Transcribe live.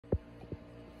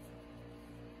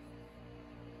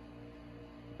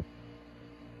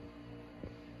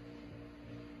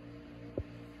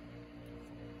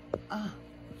Oh,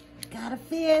 got a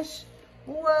fish.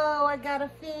 Whoa, I got a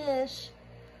fish.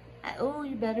 Oh,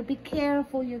 you better be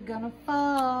careful. You're gonna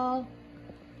fall.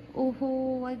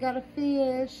 Oh, I got a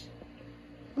fish.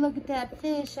 Look at that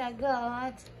fish I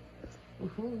got.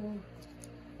 Ooh.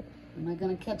 Am I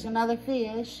gonna catch another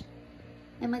fish?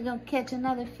 Am I gonna catch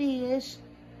another fish?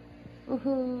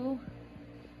 Ooh.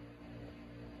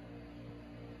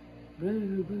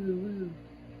 Woo, woo,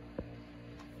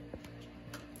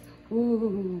 woo.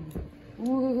 Ooh.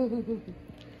 Ooh.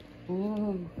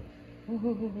 Ooh.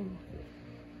 Ooh.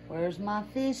 Where's my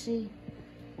fishy?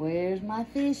 Where's my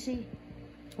fishy?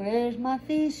 Where's my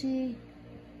fishy?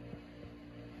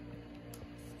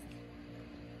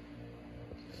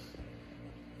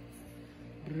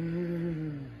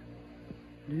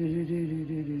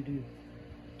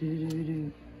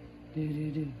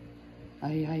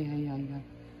 Ay, ay, ay, ay, ay.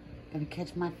 Gonna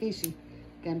catch my fishy.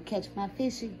 Gonna catch my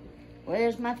fishy.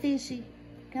 Where's my fishy?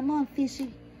 Come on,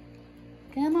 fishy.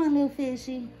 Come on, little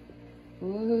fishy.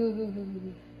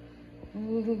 Ooh.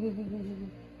 Ooh.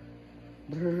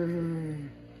 Brrr.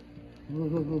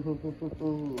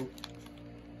 Ooh.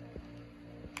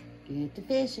 Get the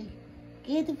fishy.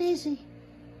 Get the fishy.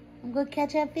 I'm gonna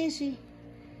catch that fishy.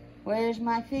 Where's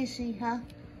my fishy, huh?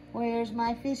 Where's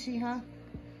my fishy, huh?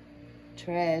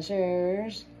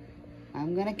 Treasures.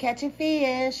 I'm gonna catch a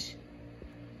fish.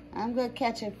 I'm gonna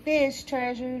catch a fish,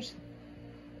 treasures.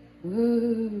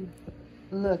 Ooh,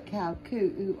 look how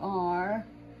cute you are.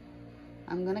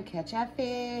 I'm gonna catch a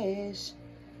fish.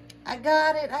 I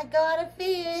got it, I got a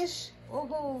fish.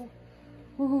 Ooh,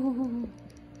 ooh,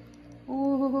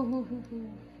 ooh.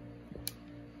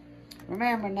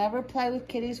 Remember, never play with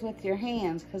kitties with your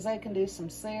hands because they can do some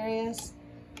serious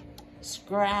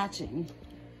scratching.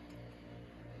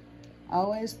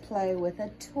 Always play with a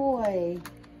toy.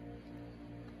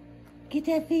 Get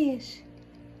that fish.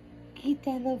 Get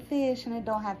that little fish, and it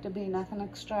don't have to be nothing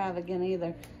extravagant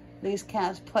either. These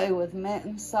cats play with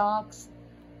mitten socks.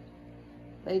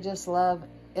 They just love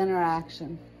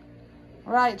interaction.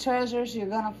 Right, treasures, you're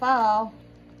gonna fall.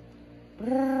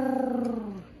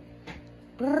 Brrr.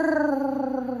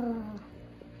 Brrr.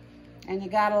 And you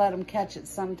gotta let them catch it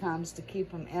sometimes to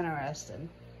keep them interested.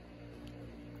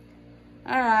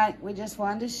 All right, we just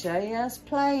wanted to show you us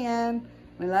playing.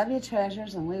 We love you,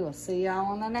 treasures, and we will see y'all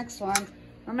on the next one.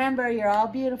 Remember, you're all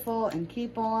beautiful and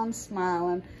keep on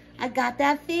smiling. I got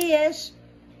that fish.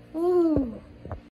 Ooh.